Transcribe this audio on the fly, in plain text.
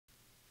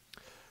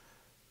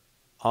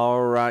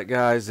All right,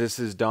 guys, this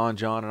is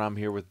DonJohn, and I'm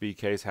here with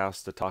BK's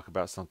house to talk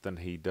about something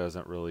he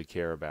doesn't really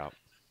care about.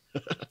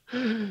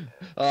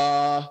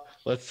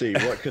 Let's see,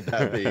 what could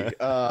that be?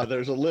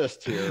 There's a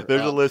list here.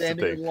 There's a list of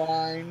Standing in things.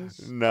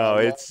 lines. No, Love.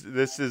 it's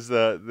this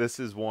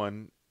is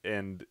one,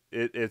 and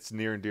it's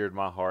near and dear to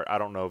my heart. I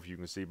don't know if you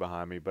can see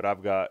behind me, but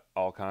I've got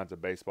all kinds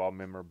of baseball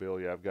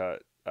memorabilia. I've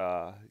got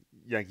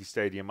Yankee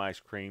Stadium ice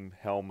cream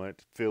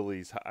helmet,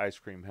 Phillies ice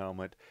cream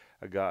helmet.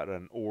 I got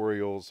an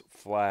Orioles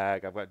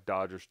flag. I've got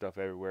Dodger stuff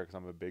everywhere because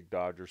I'm a big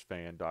Dodgers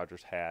fan.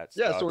 Dodgers hats,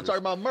 Yeah, so we're talking Dodgers.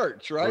 about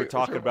merch, We're right? We're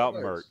talking talking about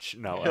about merch.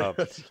 merch.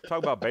 No, talk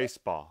about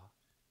baseball.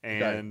 Okay.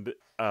 And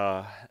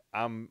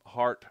I'm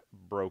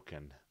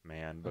heartbroken,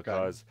 man, Okay.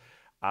 because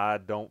I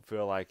don't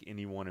feel like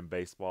anyone in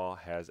baseball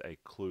has a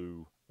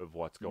clue of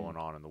what's Mm, going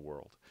on in the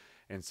world.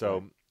 And right.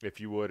 so,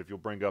 if you'll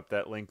bring up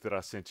that link that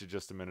I sent you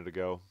just a minute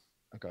ago.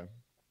 Okay.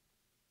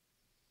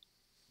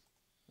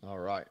 All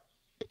right.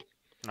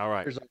 All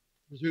right.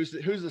 Here's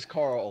who's this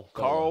Carl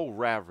fella? Carl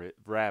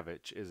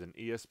Ravitch is an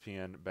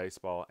ESPN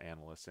baseball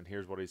analyst, and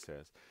here's what he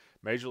says.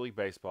 Major League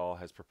Baseball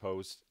has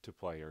proposed to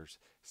players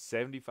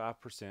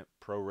 75%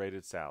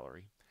 prorated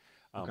salary,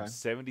 Okay.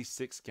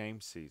 76 game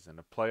season,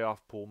 a playoff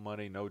pool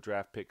money, no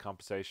draft pick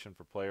compensation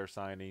for player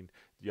signing,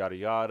 yada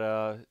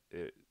yada.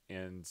 It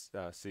ends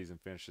season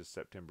finishes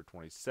September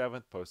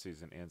 27th.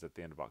 Postseason ends at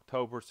the end of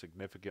October.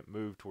 Significant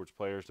move towards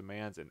players'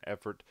 demands and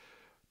effort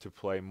to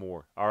play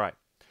more. All right.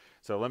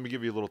 So let me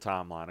give you a little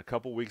timeline. A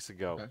couple weeks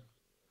ago, Okay.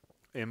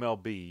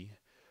 MLB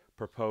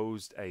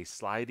proposed a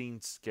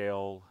sliding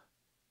scale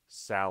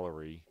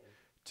salary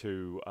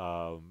to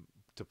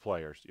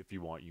players. If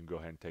you want, you can go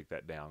ahead and take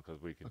that down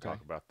because we can Okay.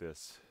 talk about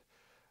this.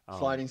 Um,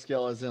 Sliding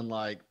scale is in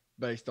like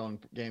based on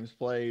games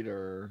played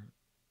or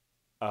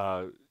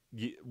uh,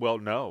 well,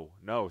 no.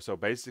 So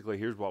basically,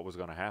 here's what was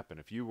going to happen.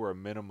 If you were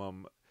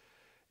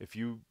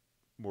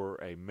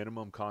a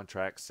minimum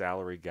contract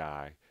salary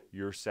guy,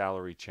 your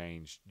salary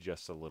changed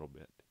just a little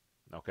bit.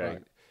 Okay.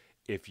 right.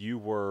 If you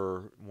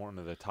were one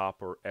of the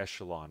top or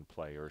echelon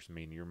players,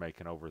 meaning you're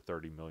making over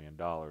 $30 million,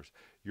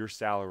 your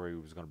salary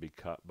was going to be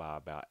cut by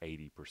about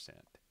 80%.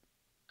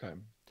 Okay.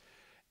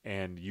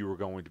 And you were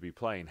going to be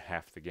playing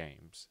half the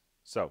games.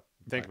 So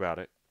think Right. about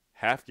it,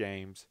 half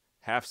games,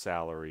 half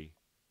salary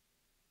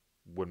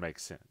would make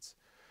sense.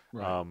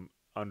 Right.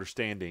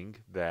 Understanding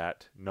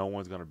that no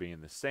one's going to be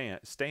in the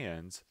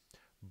stands,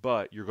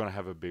 but you're going to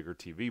have a bigger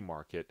TV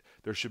market,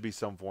 there should be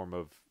some form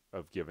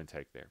of give and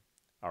take there.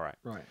 All right.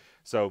 Right.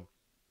 So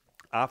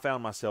I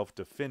found myself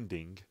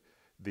defending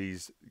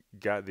these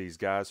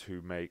guys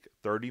who make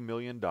 $30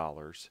 million,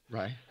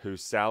 Right.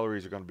 whose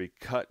salaries are going to be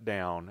cut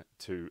down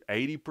to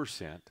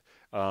 80%.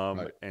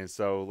 Right. And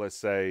so let's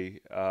say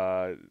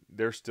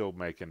they're still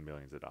making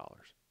millions of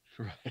dollars.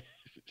 Right.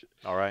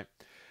 All right.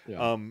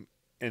 Yeah. Um,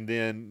 and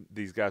then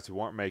these guys who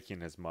aren't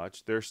making as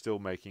much, they're still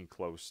making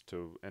close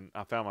to. And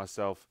I found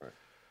myself Right.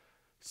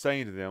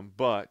 saying to them,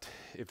 but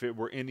if it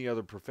were any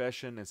other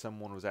profession and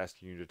someone was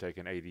asking you to take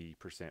an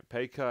 80%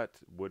 pay cut,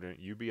 wouldn't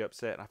you be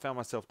upset? And I found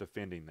myself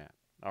defending that.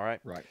 All right.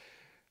 Right.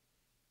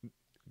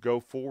 Go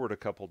forward a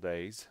couple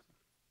days,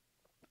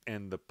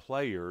 and the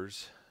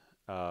players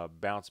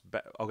bounce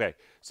back. Okay.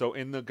 So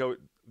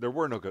there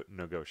were no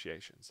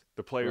negotiations.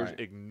 The players Right.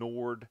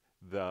 ignored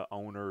the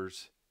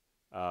owner's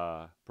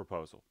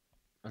proposal.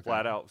 Okay.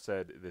 Flat out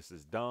said, this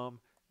is dumb.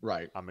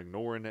 Right. I'm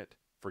ignoring it.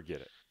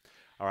 Forget it.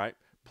 All right.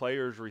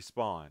 Players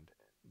respond.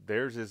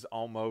 Theirs is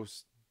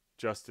almost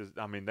just as,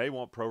 I mean, they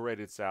want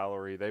prorated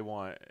salary.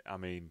 I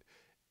mean,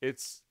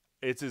 it's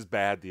it's as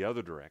bad the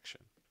other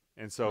direction.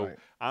 And so Right.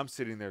 I'm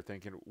sitting there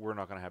thinking we're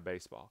not going to have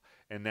baseball.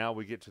 And now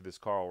we get to this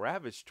Carl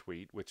Ravitch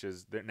tweet, which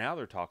is that now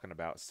they're talking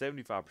about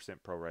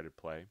 75% prorated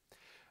play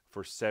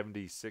for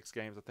 76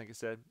 games, I think it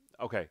said.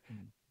 Okay,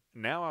 Mm.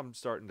 now I'm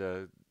starting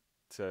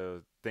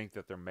to think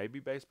that there may be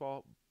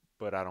baseball,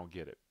 but I don't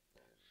get it.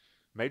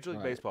 Major League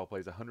Right. Baseball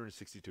plays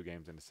 162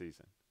 games in a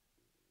season.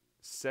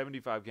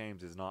 75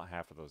 games is not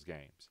half of those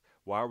games.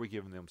 Why are we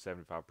giving them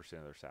 75%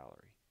 of their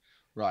salary?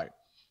 Right.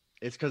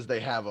 It's because they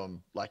have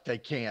them like they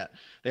can't.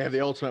 They have the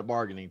ultimate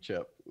bargaining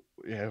chip.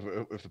 Yeah,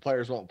 if the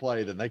players won't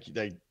play, then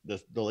the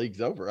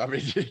league's over. I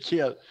mean, you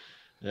can't.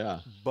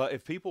 Yeah. But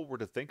if people were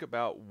to think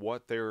about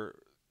what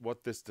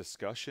this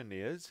discussion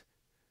is,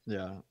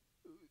 Yeah.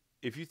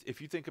 if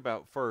you think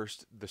about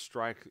first the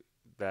strike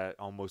that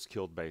almost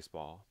killed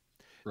baseball,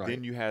 Right.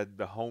 then you had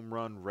the home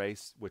run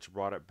race, which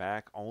brought it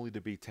back, only to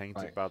be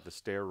tainted Right. by the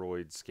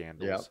steroid Yep.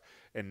 scandals.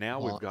 And now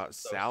we've Bonds got and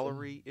Sosa.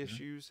 salary Yeah.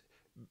 issues.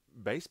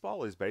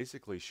 Baseball is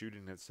basically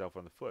shooting itself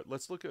in the foot.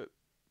 Let's look at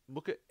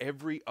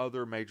every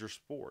other major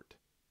sport.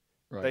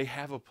 Right. They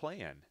have a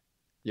plan.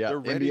 Yeah. They're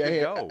ready to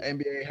NBA go.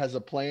 NBA has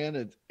a plan.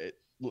 It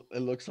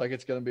looks like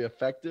it's going to be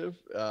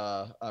effective.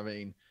 I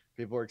mean,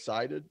 people are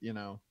excited.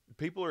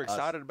 People are Uh,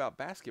 excited about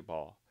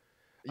basketball.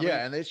 I mean,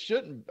 yeah, and they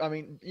shouldn't. I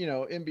mean,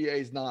 NBA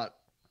is not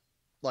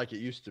like it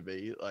used to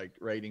be, like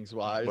ratings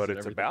wise but and it's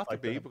everything about to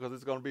like be that. because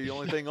it's going to be the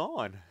only thing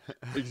on.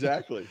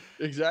 Exactly,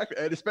 exactly,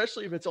 and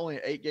especially if it's only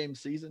an 8 game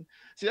season.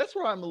 See, that's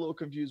where I'm a little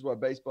confused why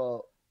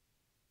baseball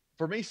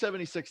for me,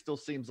 76 still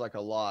seems like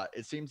a lot.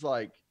 It seems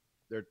like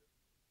they're,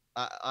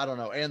 I don't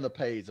know. And the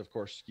pays, of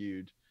course,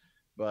 skewed,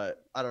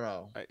 but I don't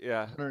know.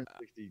 Yeah,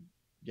 160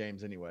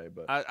 games anyway,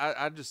 but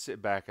I just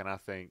sit back and I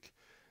think,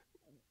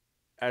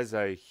 as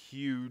a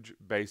huge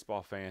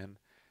baseball fan,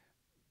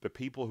 the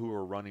people who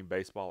are running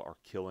baseball are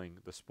killing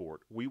the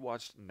sport. We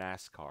watched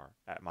NASCAR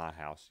at my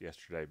house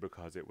yesterday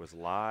because it was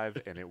live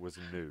and it was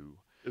new.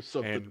 it's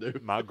something And new.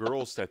 my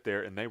girls sat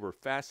there and they were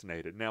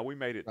fascinated. Now we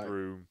made it Right.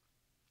 through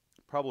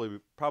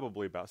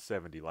probably about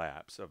 70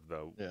 laps of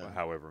the Yeah.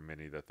 however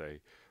many that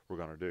they were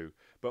going to do.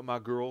 But my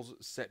girls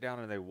sat down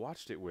and they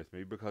watched it with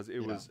me because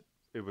Yeah.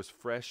 it was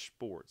fresh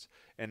sports.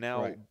 And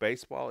now Right.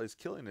 baseball is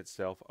killing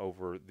itself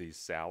over these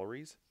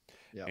salaries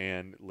Yeah.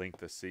 and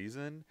length of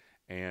season,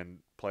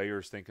 and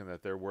players thinking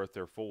that they're worth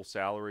their full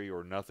salary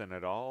or nothing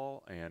at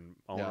all, and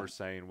owners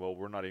saying, well,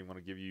 we're not even going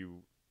to give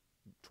you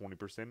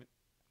 20%,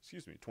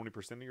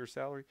 20% of your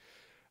salary.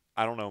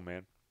 I don't know,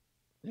 man.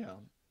 Yeah.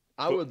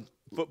 I would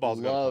Football's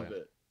got a love plan.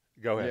 it.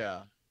 Go ahead.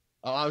 Yeah.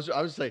 I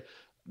was say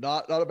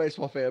not a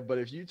baseball fan, but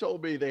if you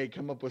told me they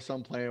come up with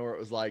some plan where it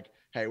was like,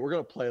 hey, we're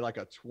gonna play like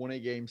a 20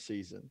 game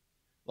season,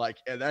 like,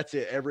 and that's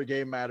it, every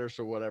game matters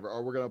or whatever,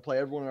 or we're gonna play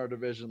everyone in our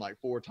division like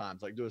 4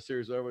 times, like do a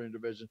series with everyone in your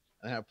division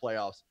and have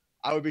playoffs.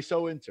 I would be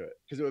so into it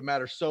because it would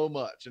matter so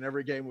much and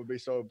every game would be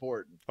so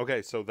important.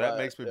 Okay, so that But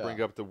makes me bring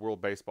up the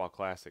World Baseball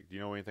Classic. Do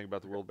you know anything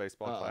about the World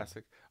Baseball uh-uh.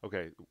 Classic?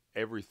 Okay,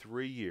 every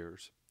 3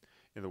 years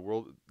in the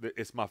world,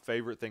 it's my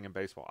favorite thing in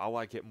baseball. I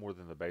like it more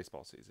than the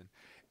baseball season.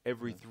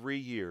 Every 3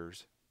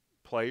 years,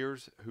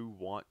 players who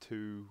want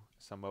to,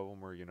 some of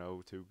them are,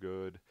 too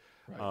good,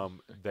 Right.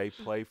 they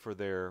play for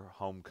their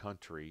home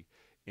country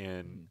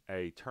in Mhm.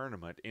 a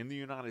tournament in the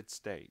United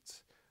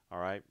States. All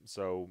right,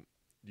 so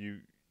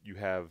you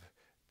have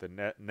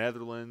the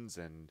Netherlands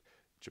and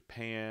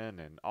Japan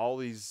and all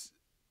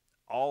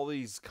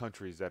these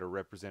countries that are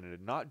represented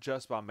not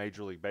just by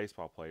Major League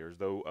Baseball players,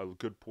 though a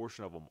good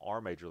portion of them are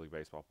Major League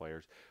Baseball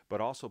players, but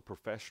also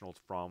professionals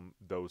from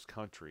those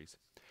countries.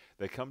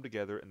 They come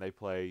together and they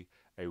play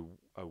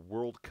a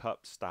World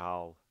Cup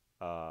style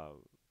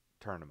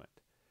tournament.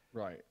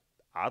 Right.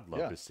 I'd love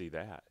Yeah. to see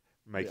that.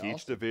 Be Make each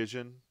awesome.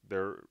 division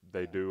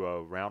they Yeah. do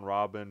a round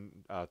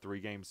robin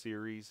 3 game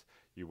series.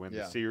 You win the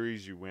Yeah.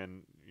 series, you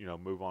win,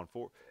 move on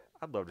forward.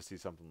 I'd love to see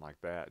something like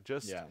that.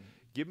 Just Yeah.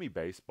 give me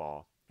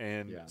baseball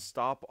and Yeah.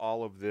 stop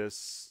all of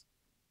this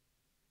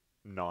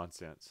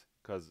nonsense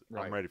because I'm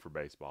Right. ready for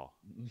baseball.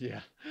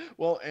 Yeah.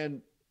 Well,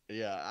 and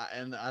yeah,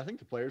 and I think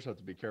the players have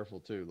to be careful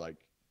too.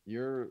 Like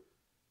you're,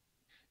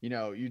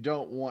 you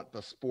don't want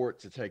the sport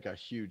to take a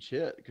huge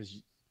hit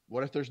because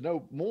what if there's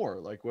no more?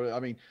 Like what? I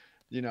mean,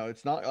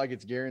 it's not like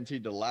it's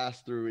guaranteed to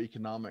last through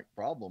economic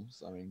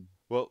problems. I mean,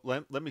 Well,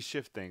 let me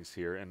shift things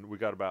here, and we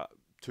got about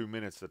 2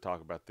 minutes to talk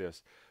about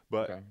this.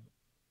 But okay,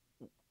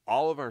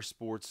 all of our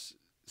sports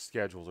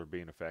schedules are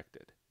being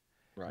affected.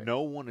 right,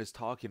 No one is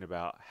talking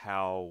about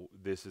how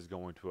this is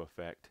going to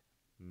affect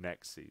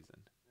next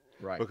season,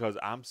 right. because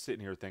I'm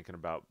sitting here thinking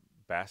about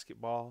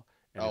basketball,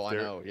 and Oh, I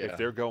know. if Yeah,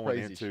 they're going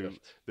crazy into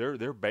shift.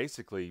 they're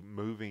basically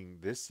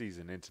moving this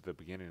season into the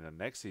beginning of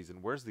next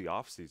season. Where's the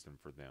off season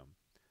for them?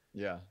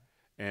 Yeah,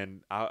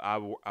 And I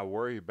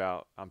worry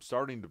about. I'm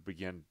starting to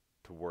begin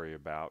to worry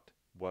about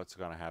what's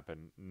going to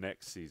happen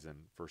next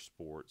season for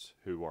sports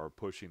who are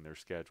pushing their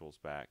schedules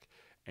back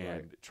right,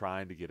 and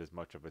trying to get as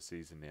much of a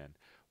season in.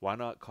 Why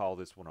not call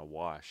this one a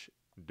wash?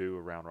 Do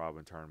a round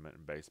robin tournament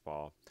in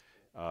baseball.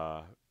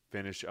 Uh,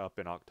 Finish up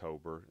in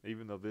October,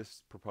 even though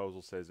this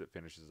proposal says it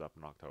finishes up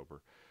in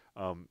October.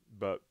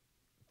 But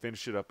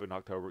finish it up in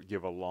October.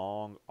 Give a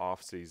long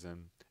off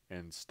season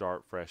and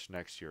start fresh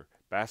next year.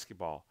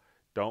 Basketball,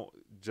 don't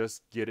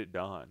just get it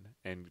done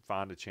and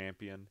find a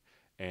champion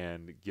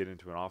and get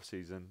into an off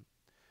season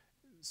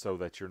so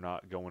that you're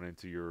not going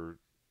into your,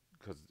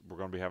 because we're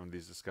going to be having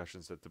these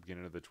discussions at the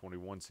beginning of the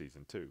 21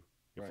 season too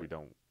if right,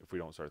 we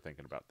don't start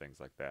thinking about things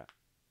like that.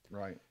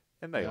 right.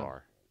 And they Yeah.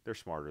 are. They're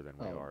smarter than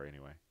we Oh, are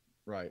anyway.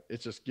 right.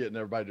 It's just getting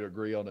everybody to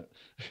agree on it.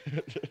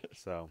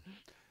 So,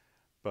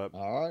 but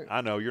All right. I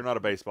know you're not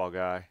a baseball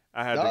guy.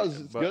 I had No, to,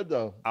 it's but good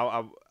though.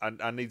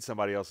 I need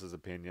somebody else's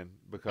opinion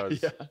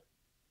because Yeah.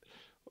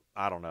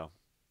 I don't know.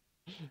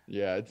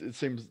 Yeah, it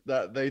seems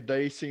that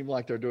they seem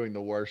like they're doing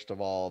the worst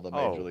of all the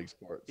major Oh, league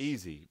sports.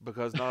 easy,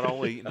 because not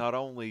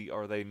only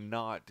are they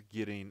not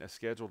getting a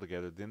schedule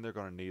together, then they're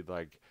going to need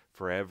like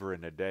forever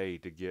and a day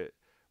to get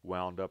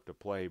wound up to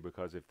play,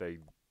 because if they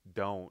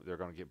don't, they're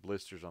going to get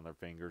blisters on their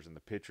fingers and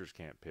the pitchers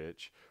can't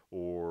pitch,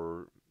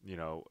 or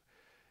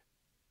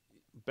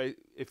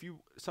if you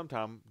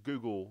sometime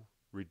Google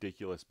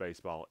ridiculous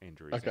baseball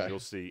injuries, Okay. All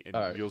and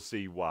right. you'll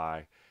see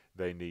why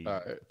they need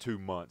All right. 2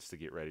 months to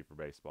get ready for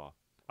baseball.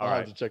 All I'll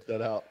have right. to check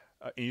that out.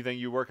 Anything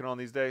you working on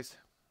these days?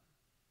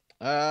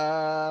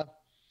 Uh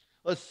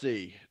let's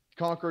see.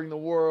 Conquering the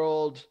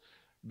world,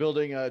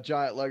 building a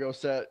giant Lego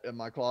set in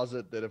my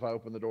closet that if I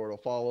open the door it'll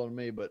fall on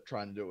me, but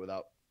trying to do it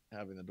without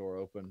having the door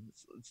open.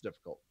 It's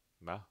difficult.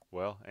 No.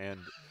 Well, and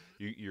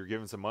you're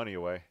giving some money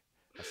away.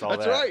 I saw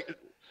That's that. right. I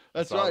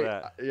That's saw right.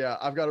 that. Yeah,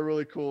 I've got a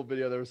really cool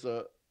video. There's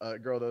a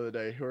girl the other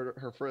day.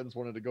 Her friends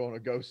wanted to go on a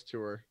ghost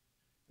tour,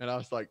 and I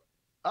was like,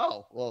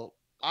 "Oh, well,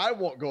 I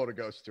won't go on a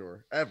ghost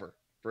tour ever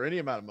for any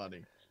amount of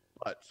money,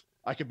 but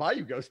I can buy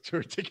you ghost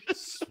tour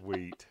tickets."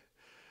 Sweet.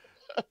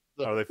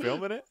 So, Are they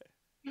filming it?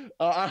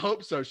 I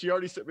hope so. She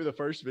already sent me the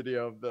first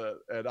video of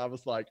and I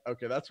was like,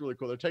 "Okay, that's really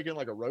cool." They're taking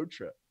like a road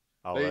trip.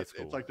 Oh, that's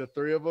It's cool. like the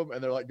three of them,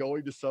 and they're like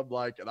going to some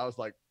like, and I was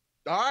like,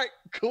 "All right,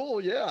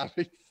 cool, yeah." I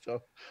mean, so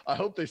I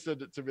hope they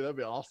send it to me. That'd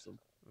be awesome.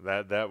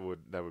 That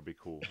would be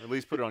cool. At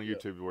least put it on Yeah.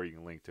 YouTube where you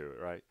can link to it,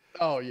 right?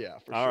 Oh yeah,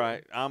 for All sure.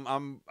 right.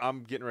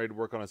 I'm getting ready to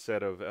work on a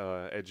set of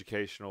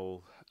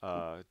educational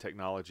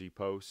technology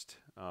posts.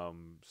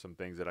 Some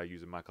things that I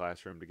use in my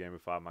classroom to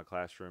gamify my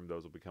classroom.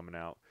 Those will be coming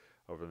out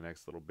over the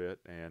next little bit.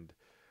 And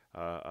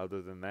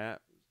other than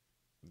that,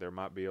 there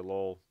might be a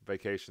little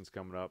vacations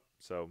coming up.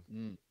 So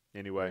There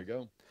anyway, you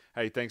go.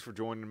 hey, thanks for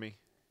joining me,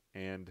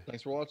 and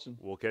Thanks for watching.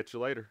 we'll catch you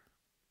later.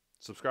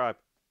 Subscribe.